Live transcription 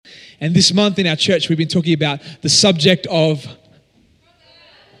And this month in our church, we've been talking about the subject of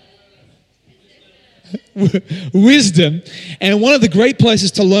wisdom. And one of the great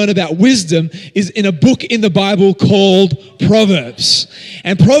places to learn about wisdom is in a book in the Bible called Proverbs.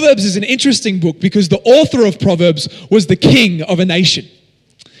 And Proverbs is an interesting book because the author of Proverbs was the king of a nation.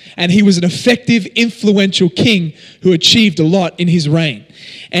 And he was an effective, influential king who achieved a lot in his reign.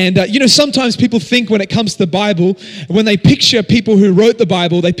 And, sometimes people think when it comes to the Bible, when they picture people who wrote the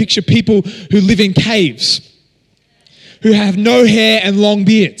Bible, they picture people who live in caves, who have no hair and long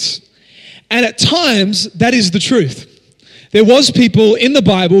beards. And at times, that is the truth. There was people in the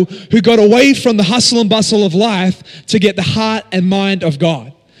Bible who got away from the hustle and bustle of life to get the heart and mind of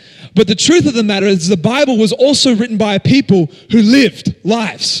God. But the truth of the matter is the Bible was also written by a people who lived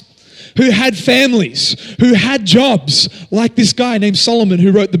lives, who had families, who had jobs, like this guy named Solomon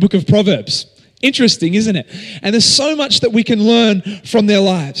who wrote the book of Proverbs. Interesting, isn't it? And there's so much that we can learn from their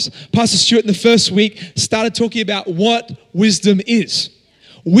lives. Pastor Stuart in the first week started talking about what wisdom is.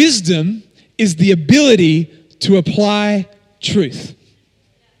 Wisdom is the ability to apply truth.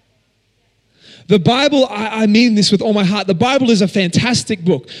 The Bible, I mean this with all my heart, the Bible is a fantastic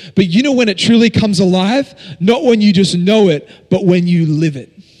book, but you know when it truly comes alive? Not when you just know it, but when you live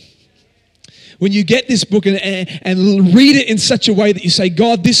it. When you get this book and read it in such a way that you say,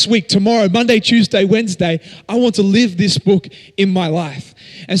 God, this week, tomorrow, Monday, Tuesday, Wednesday, I want to live this book in my life.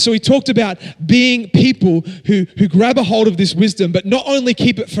 And so he talked about being people who grab a hold of this wisdom, but not only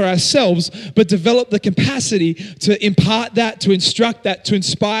keep it for ourselves, but develop the capacity to impart that, to instruct that, to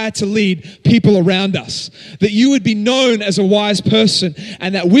inspire, to lead people around us. That you would be known as a wise person,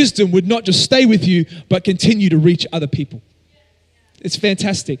 and that wisdom would not just stay with you, but continue to reach other people. It's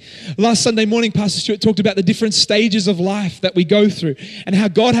fantastic. Last Sunday morning, Pastor Stuart talked about the different stages of life that we go through and how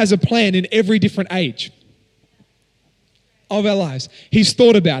God has a plan in every different age of our lives. He's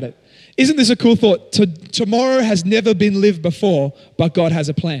thought about it. Isn't this a cool thought? Tomorrow has never been lived before, but God has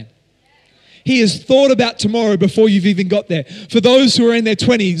a plan. He has thought about tomorrow before you've even got there. For those who are in their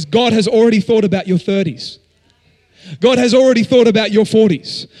 20s, God has already thought about your 30s. God has already thought about your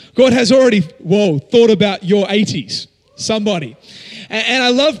 40s. God has already, thought about your 80s. Somebody. And I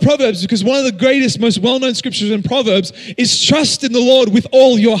love Proverbs because one of the greatest, most well-known scriptures in Proverbs is trust in the Lord with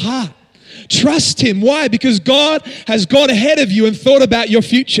all your heart. Trust Him. Why? Because God has gone ahead of you and thought about your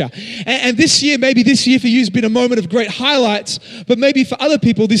future. And this year, maybe this year for you has been a moment of great highlights, but maybe for other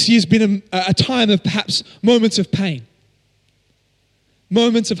people, this year's been a time of perhaps moments of pain,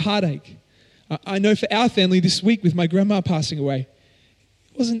 moments of heartache. I know for our family this week with my grandma passing away,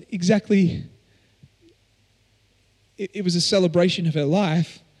 it wasn't exactly... It was a celebration of her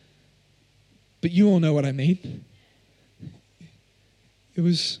life, but you all know what I mean. It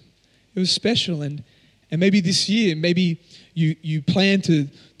was special, and maybe this year, maybe you plan to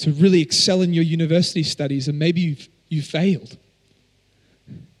really excel in your university studies, and maybe you failed.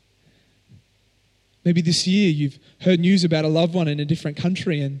 Maybe this year you've heard news about a loved one in a different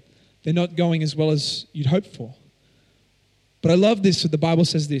country, and they're not going as well as you'd hoped for. But I love this, so the Bible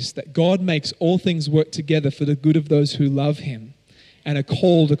says this, that God makes all things work together for the good of those who love Him and are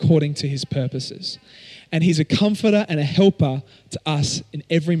called according to His purposes. And He's a comforter and a helper to us in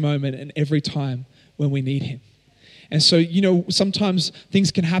every moment and every time when we need Him. And so, sometimes things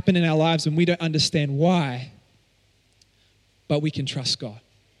can happen in our lives and we don't understand why, but we can trust God.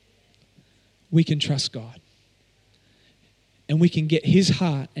 We can trust God. And we can get His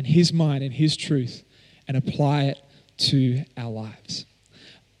heart and His mind and His truth and apply it to our lives.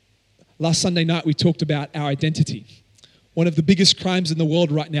 Last Sunday night, we talked about our identity. One of the biggest crimes in the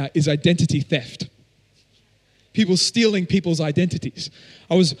world right now is identity theft. People stealing people's identities.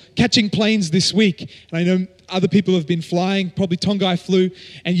 I was catching planes this week, and I know other people have been flying, probably Tongai flew,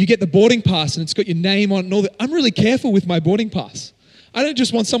 and you get the boarding pass, and it's got your name on it and all that. I'm really careful with my boarding pass. I don't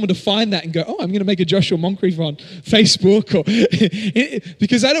just want someone to find that and go, I'm going to make a Joshua Moncrieff on Facebook,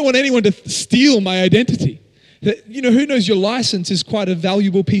 because I don't want anyone to steal my identity. Who knows, your license is quite a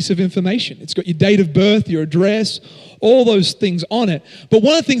valuable piece of information. It's got your date of birth, your address, all those things on it. But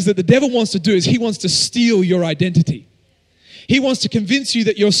one of the things that the devil wants to do is he wants to steal your identity. He wants to convince you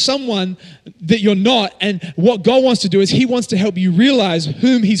that you're someone that you're not. And what God wants to do is He wants to help you realize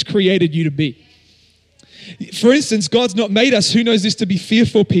whom He's created you to be. For instance, God's not made us, who knows this, to be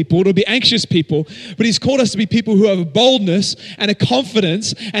fearful people, to be anxious people, but He's called us to be people who have a boldness and a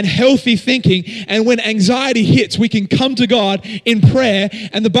confidence and healthy thinking. And when anxiety hits, we can come to God in prayer.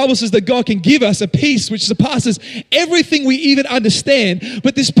 And the Bible says that God can give us a peace which surpasses everything we even understand.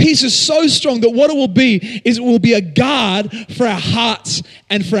 But this peace is so strong that what it will be is it will be a guard for our hearts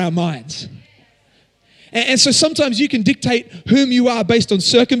and for our minds. And so sometimes you can dictate whom you are based on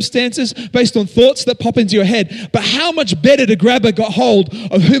circumstances, based on thoughts that pop into your head. But how much better to grab a hold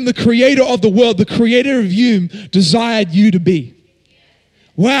of whom the creator of the world, the creator of you, desired you to be.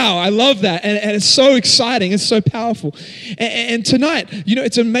 Wow, I love that. And it's so exciting. It's so powerful. And tonight,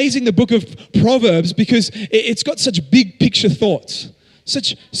 it's amazing, the book of Proverbs, because it's got such big picture thoughts,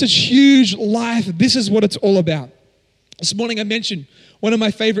 such huge life. This is what it's all about. This morning I mentioned one of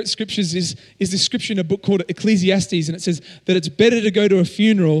my favorite scriptures is this scripture in a book called Ecclesiastes, and it says that it's better to go to a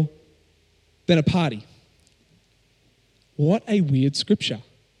funeral than a party. What a weird scripture.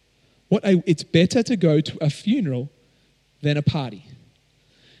 It's better to go to a funeral than a party.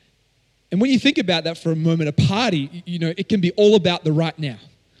 And when you think about that for a moment, a party, it can be all about the right now.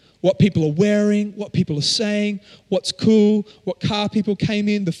 What people are wearing, what people are saying, what's cool, what car people came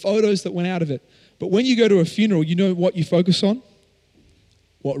in, the photos that went out of it. But when you go to a funeral, you know what you focus on?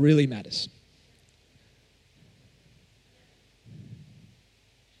 What really matters.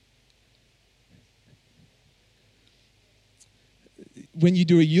 When you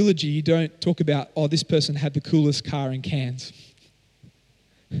do a eulogy, you don't talk about, this person had the coolest car in Cairns.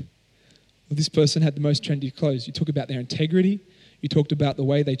 Or this person had the most trendy clothes. You talk about their integrity. You talked about the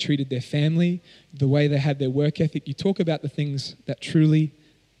way they treated their family, the way they had their work ethic. You talk about the things that truly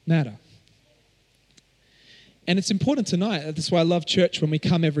matter. And it's important tonight. That's why I love church when we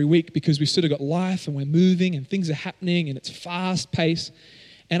come every week, because we've sort of got life and we're moving and things are happening and it's fast paced.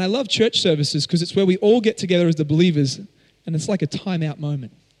 And I love church services because it's where we all get together as the believers and it's like a time out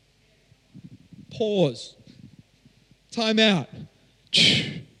moment. Pause. Time out.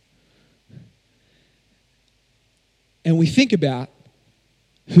 And we think about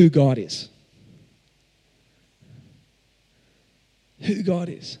who God is. Who God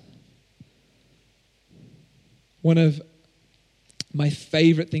is. One of my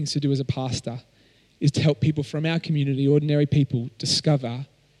favorite things to do as a pastor is to help people from our community, ordinary people, discover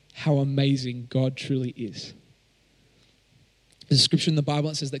how amazing God truly is. There's a scripture in the Bible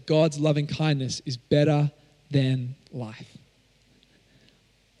that says that God's loving kindness is better than life.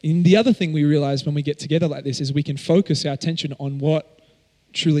 And the other thing we realize when we get together like this is we can focus our attention on what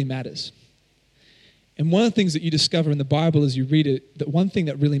truly matters. And one of the things that you discover in the Bible as you read it, that one thing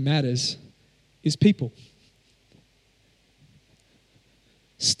that really matters is people.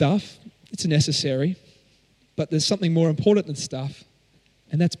 Stuff, it's necessary, but there's something more important than stuff,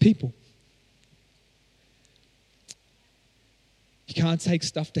 and that's people. You can't take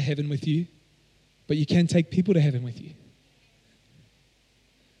stuff to heaven with you, but you can take people to heaven with you.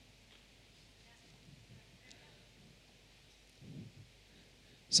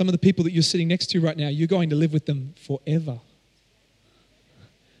 Some of the people that you're sitting next to right now, you're going to live with them forever.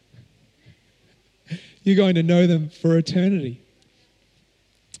 You're going to know them for eternity.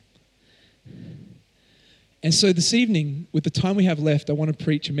 And so this evening, with the time we have left, I want to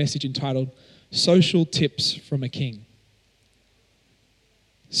preach a message entitled Social Tips from a King.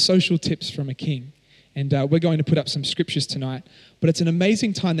 Social Tips from a King. And we're going to put up some scriptures tonight. But it's an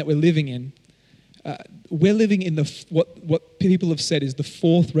amazing time that we're living in. We're living in what people have said is the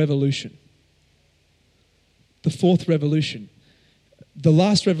fourth revolution. The fourth revolution. The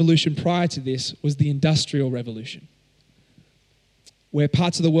last revolution prior to this was the Industrial Revolution, where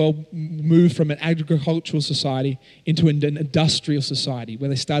parts of the world moved from an agricultural society into an industrial society, where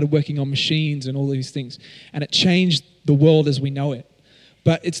they started working on machines and all these things. And it changed the world as we know it.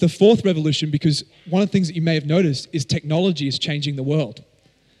 But it's the fourth revolution because one of the things that you may have noticed is technology is changing the world.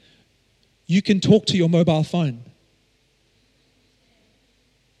 You can talk to your mobile phone.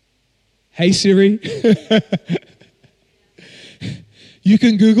 Hey Siri. You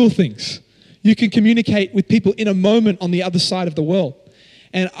can Google things. You can communicate with people in a moment on the other side of the world.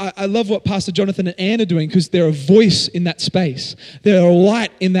 And I love what Pastor Jonathan and Anne are doing because they're a voice in that space. They're a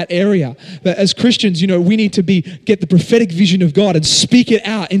light in that area. But as Christians, we need to get the prophetic vision of God and speak it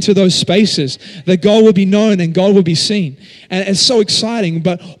out into those spaces that God will be known and God will be seen. And it's so exciting.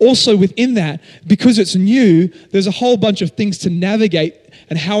 But also within that, because it's new, there's a whole bunch of things to navigate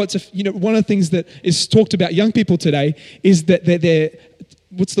and how it's, one of the things that is talked about young people today is that they're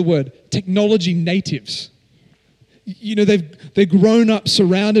what's the word? Technology natives. They've grown up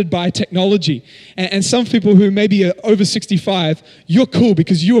surrounded by technology. And some people who maybe are over 65, you're cool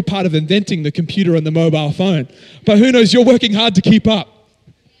because you were part of inventing the computer and the mobile phone. But who knows, you're working hard to keep up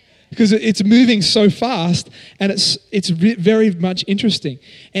because it's moving so fast and it's very much interesting.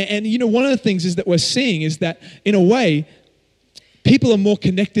 And one of the things is that we're seeing is that in a way, people are more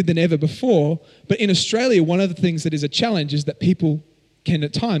connected than ever before. But in Australia, one of the things that is a challenge is that people can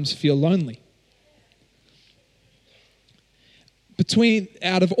at times feel lonely.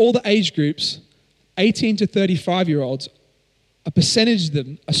 Out of all the age groups, 18 to 35-year-olds, a percentage of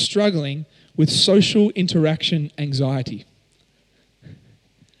them are struggling with social interaction anxiety.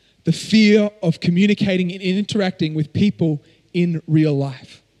 The fear of communicating and interacting with people in real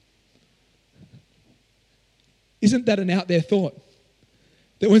life. Isn't that an out there thought?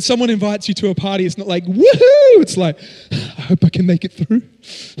 That when someone invites you to a party, it's not like, woohoo! It's like, I hope I can make it through.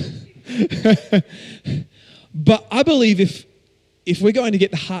 But I believe if we're going to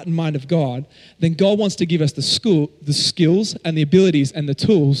get the heart and mind of God, then God wants to give us the skills and the abilities and the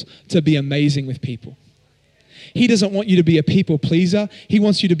tools to be amazing with people. He doesn't want you to be a people pleaser. He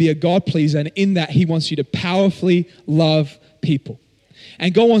wants you to be a God pleaser, and in that, he wants you to powerfully love people.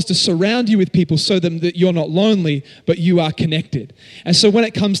 And God wants to surround you with people so that you're not lonely, but you are connected. And so when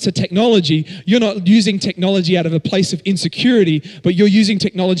it comes to technology, you're not using technology out of a place of insecurity, but you're using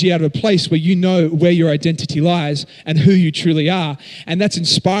technology out of a place where you know where your identity lies and who you truly are. And that's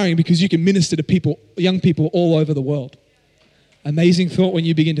inspiring because you can minister to people, young people all over the world. Amazing thought when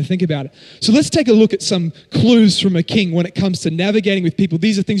you begin to think about it. So let's take a look at some clues from a king when it comes to navigating with people.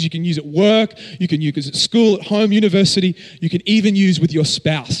 These are things you can use at work, you can use at school, at home, university. You can even use with your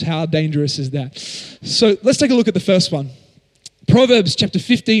spouse. How dangerous is that? So let's take a look at the first one. Proverbs chapter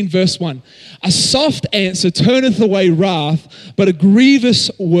 15, verse 1. A soft answer turneth away wrath, but a grievous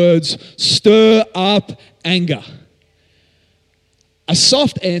words stir up anger. A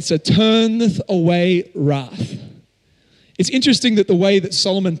soft answer turneth away wrath. It's interesting that the way that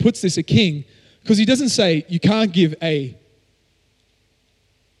Solomon puts this, a king, because he doesn't say you can't give a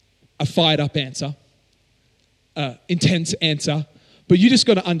fired up answer, intense answer, but you just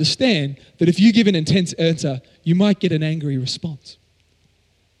got to understand that if you give an intense answer, you might get an angry response.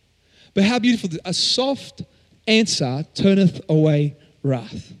 But how beautiful, a soft answer turneth away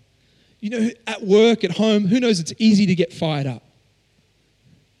wrath. You know, at work, at home, who knows, it's easy to get fired up.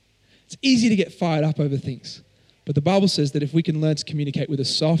 It's easy to get fired up over things. But the Bible says that if we can learn to communicate with a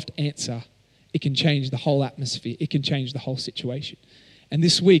soft answer, it can change the whole atmosphere. It can change the whole situation. And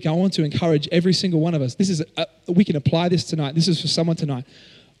this week, I want to encourage every single one of us. We can apply this tonight. This is for someone tonight.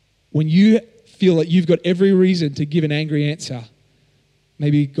 When you feel that you've got every reason to give an angry answer,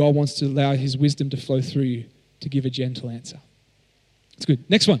 maybe God wants to allow his wisdom to flow through you to give a gentle answer. It's good.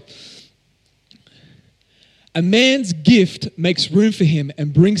 Next one. A man's gift makes room for him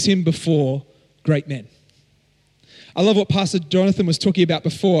and brings him before great men. I love what Pastor Jonathan was talking about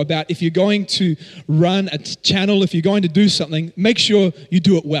before, about if you're going to run a channel, if you're going to do something, make sure you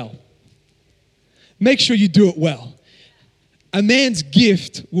do it well. Make sure you do it well. A man's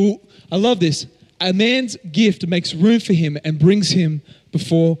gift I love this, a man's gift makes room for him and brings him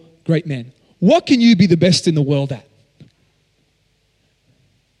before great men. What can you be the best in the world at?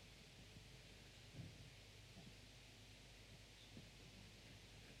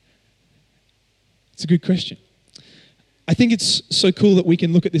 It's a good question. I think it's so cool that we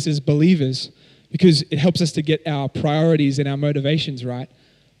can look at this as believers because it helps us to get our priorities and our motivations right.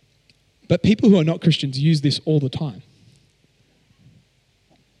 But people who are not Christians use this all the time.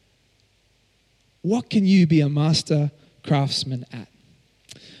 What can you be a master craftsman at?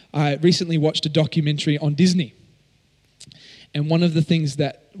 I recently watched a documentary on Disney. And one of the things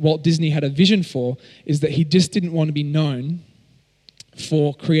that Walt Disney had a vision for is that he just didn't want to be known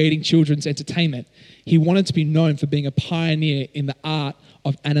for creating children's entertainment. He wanted to be known for being a pioneer in the art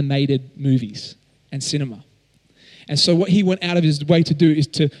of animated movies and cinema. And so what he went out of his way to do is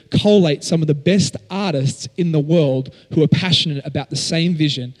to collate some of the best artists in the world who are passionate about the same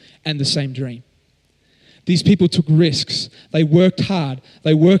vision and the same dream. These people took risks. They worked hard.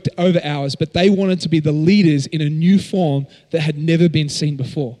 They worked over hours, but they wanted to be the leaders in a new form that had never been seen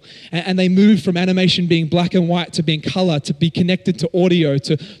before. And they moved from animation being black and white to being color, to be connected to audio,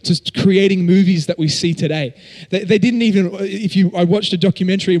 to creating movies that we see today. They didn't even, I watched a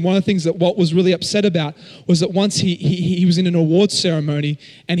documentary, and one of the things that Walt was really upset about was that once he was in an awards ceremony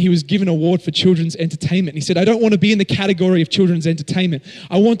and he was given an award for children's entertainment. He said, I don't want to be in the category of children's entertainment.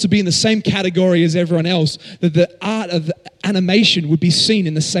 I want to be in the same category as everyone else, that the art of animation would be seen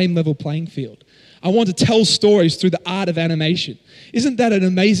in the same level playing field. I want to tell stories through the art of animation. Isn't that an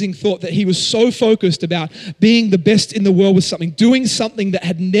amazing thought, that he was so focused about being the best in the world with something, doing something that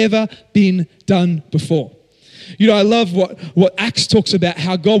had never been done before? You know, I love what Acts talks about,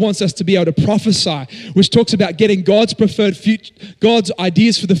 how God wants us to be able to prophesy, which talks about getting God's preferred future, God's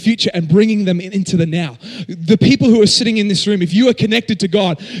ideas for the future and bringing them into the now. The people who are sitting in this room, if you are connected to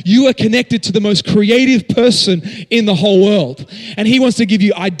God, you are connected to the most creative person in the whole world. And he wants to give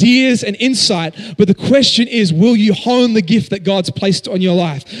you ideas and insight, but the question is, will you hone the gift that God's placed on your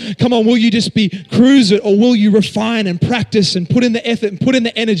life? Come on, will you just cruise it, or will you refine and practice and put in the effort and put in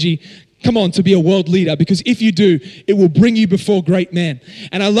the energy? Come on, to be a world leader, because if you do, it will bring you before great men.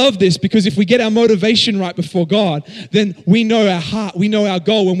 And I love this because if we get our motivation right before God, then we know our heart, we know our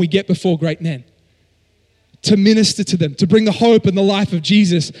goal when we get before great men. To minister to them, to bring the hope and the life of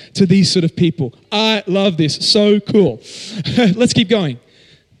Jesus to these sort of people. I love this. So cool. Let's keep going.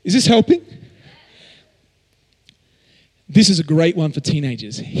 Is this helping? This is a great one for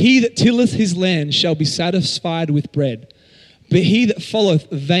teenagers. He that tilleth his land shall be satisfied with bread, but he that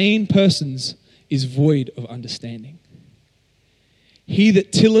followeth vain persons is void of understanding. He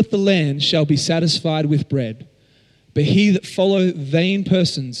that tilleth the land shall be satisfied with bread, but he that followeth vain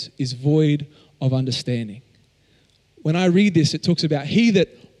persons is void of understanding. When I read this, it talks about he that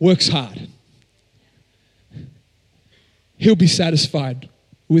works hard, he'll be satisfied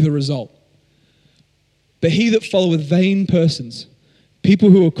with a result. But he that followeth vain persons, people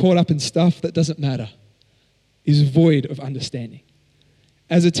who are caught up in stuff that doesn't matter, is void of understanding.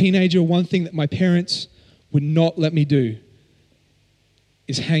 As a teenager, one thing that my parents would not let me do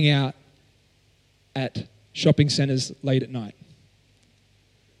is hang out at shopping centers late at night.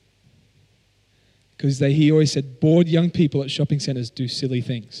 Because he always said, bored young people at shopping centers do silly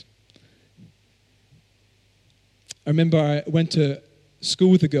things. I remember I went to school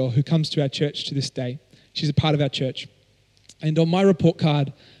with a girl who comes to our church to this day. She's a part of our church. And on my report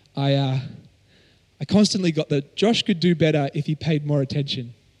card, I constantly got that Josh could do better if he paid more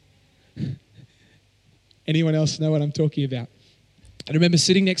attention. Anyone else know what I'm talking about? I remember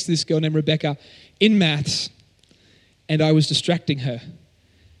sitting next to this girl named Rebecca in maths, and I was distracting her.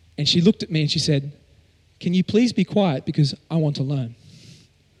 And she looked at me and she said, "Can you please be quiet because I want to learn?"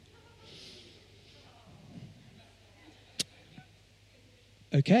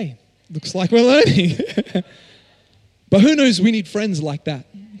 Okay, looks like we're learning. But who knows, we need friends like that.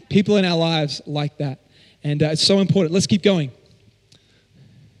 People in our lives like that. And it's so important. Let's keep going.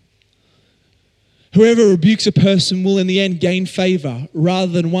 Whoever rebukes a person will in the end gain favor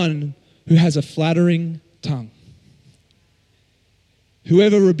rather than one who has a flattering tongue.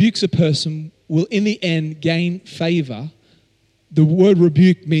 Whoever rebukes a person will in the end gain favor. The word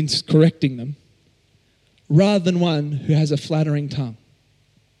rebuke means correcting them, rather than one who has a flattering tongue.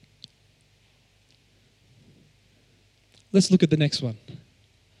 Let's look at the next one.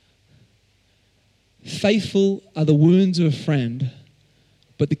 Faithful are the wounds of a friend,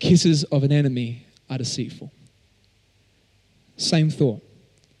 but the kisses of an enemy are deceitful. Same thought.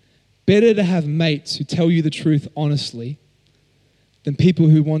 Better to have mates who tell you the truth honestly than people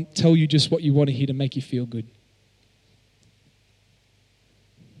who tell you just what you want to hear to make you feel good.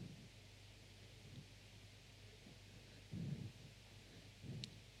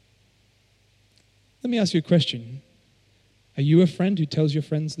 Let me ask you a question. Are you a friend who tells your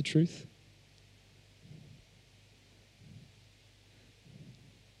friends the truth?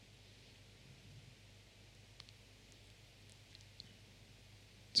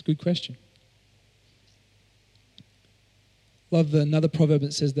 It's a good question. Love another proverb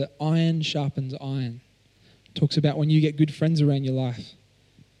that says that iron sharpens iron. It talks about when you get good friends around your life,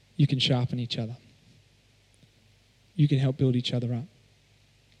 you can sharpen each other. You can help build each other up.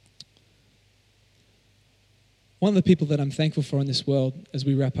 One of the people that I'm thankful for in this world as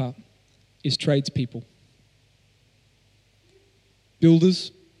we wrap up is tradespeople.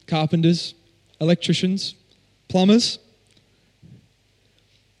 Builders, carpenters, electricians, plumbers.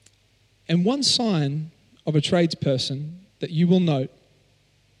 And one sign of a tradesperson that you will note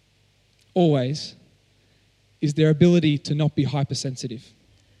always is their ability to not be hypersensitive.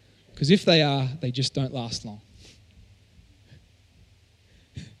 Because if they are, they just don't last long.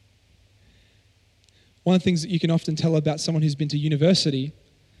 One of the things that you can often tell about someone who's been to university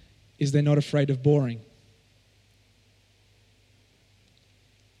is they're not afraid of boring.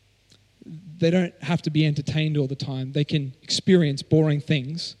 They don't have to be entertained all the time. They can experience boring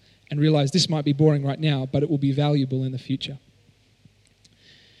things and realize this might be boring right now, but it will be valuable in the future.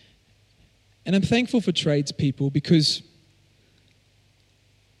 And I'm thankful for tradespeople because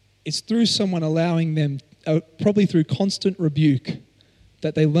it's through someone allowing them, probably through constant rebuke,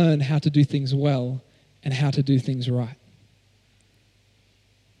 that they learn how to do things well and how to do things right.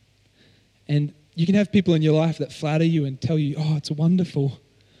 And you can have people in your life that flatter you and tell you, oh, it's wonderful.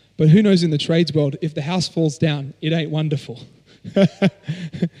 But who knows in the trades world, if the house falls down, it ain't wonderful.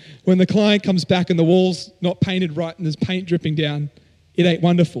 When the client comes back and the wall's not painted right and there's paint dripping down, it ain't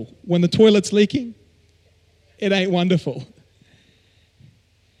wonderful. When the toilet's leaking, it ain't wonderful.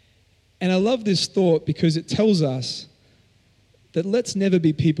 And I love this thought because it tells us that let's never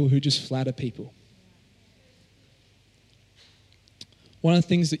be people who just flatter people. One of the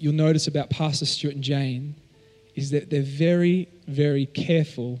things that you'll notice about Pastor Stuart and Jane is that they're very, very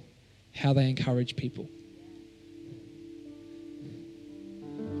careful how they encourage people.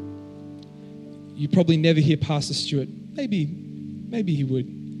 You probably never hear Pastor Stuart, maybe he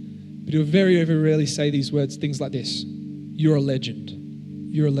would, but he would very, very rarely say these words, things like this: you're a legend.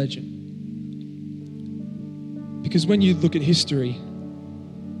 You're a legend. Because when you look at history,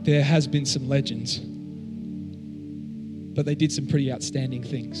 there has been some legends, but they did some pretty outstanding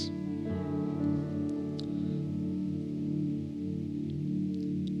things.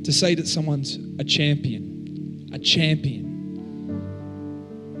 To say that someone's a champion,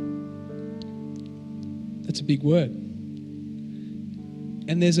 that's a big word.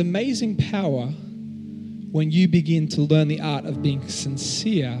 And there's amazing power when you begin to learn the art of being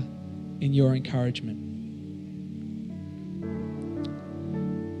sincere in your encouragement.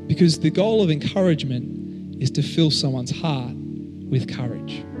 Because the goal of encouragement is to fill someone's heart with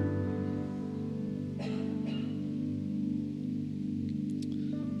courage.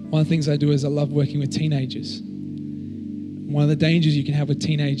 One of the things I do is I love working with teenagers. One of the dangers you can have with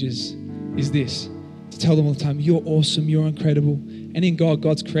teenagers is this: to tell them all the time, you're awesome, you're incredible. And in God,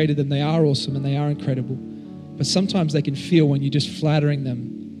 God's created them. They are awesome and they are incredible. But sometimes they can feel when you're just flattering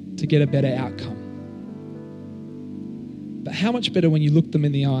them to get a better outcome. But how much better when you look them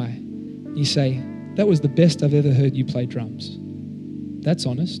in the eye and you say, that was the best I've ever heard you play drums. That's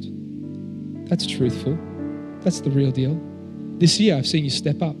honest. That's truthful. That's the real deal. This year, I've seen you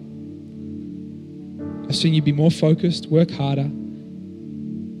step up. I've seen you be more focused, work harder,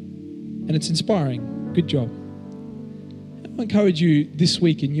 and it's inspiring. Good job. I encourage you this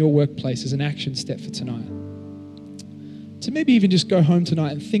week in your workplace as an action step for tonight to maybe even just go home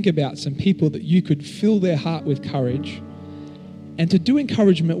tonight and think about some people that you could fill their heart with courage. And to do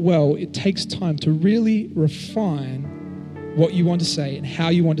encouragement well, it takes time to really refine what you want to say and how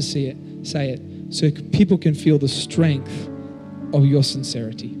you want to say it, so people can feel the strength of your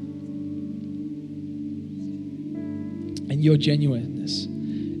sincerity and your genuineness.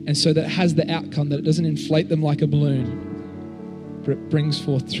 And so that has the outcome that it doesn't inflate them like a balloon, but it brings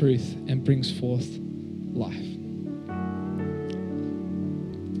forth truth and brings forth life.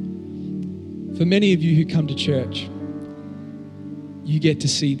 For many of you who come to church, you get to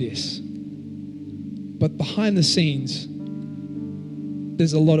see this. But behind the scenes,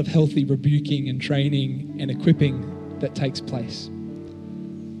 there's a lot of healthy rebuking and training and equipping that takes place.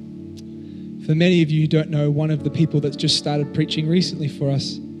 For many of you who don't know, one of the people that's just started preaching recently for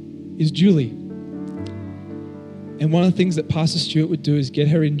us is Julie. And one of the things that Pastor Stuart would do is get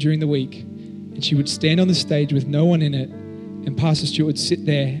her in during the week, and she would stand on the stage with no one in it, and Pastor Stuart would sit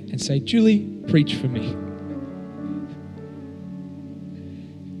there and say, Julie, preach for me.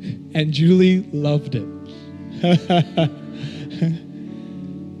 And Julie loved it.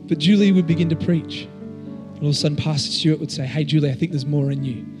 But Julie would begin to preach. And all of a sudden, Pastor Stuart would say, hey, Julie, I think there's more in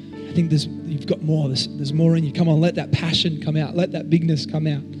you. I think you've got more. There's more in you. Come on, let that passion come out. Let that bigness come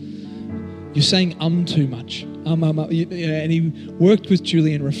out. You're saying too much. And he worked with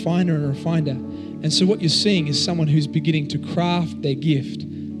Julie and refined her and refined her. And so what you're seeing is someone who's beginning to craft their gift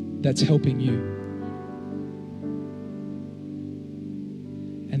that's helping you.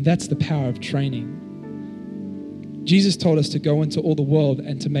 And that's the power of training. Jesus told us to go into all the world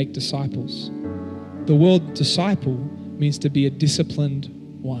and to make disciples. The word disciple means to be a disciplined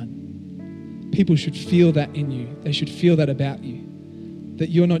one. People should feel that in you. They should feel that about you. That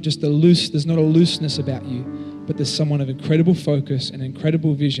you're not just there's not a looseness about you, but there's someone of incredible focus and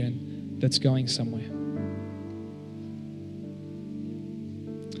incredible vision that's going somewhere.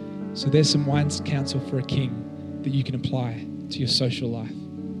 So there's some wise counsel for a king that you can apply to your social life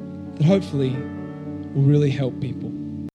that hopefully will really help people.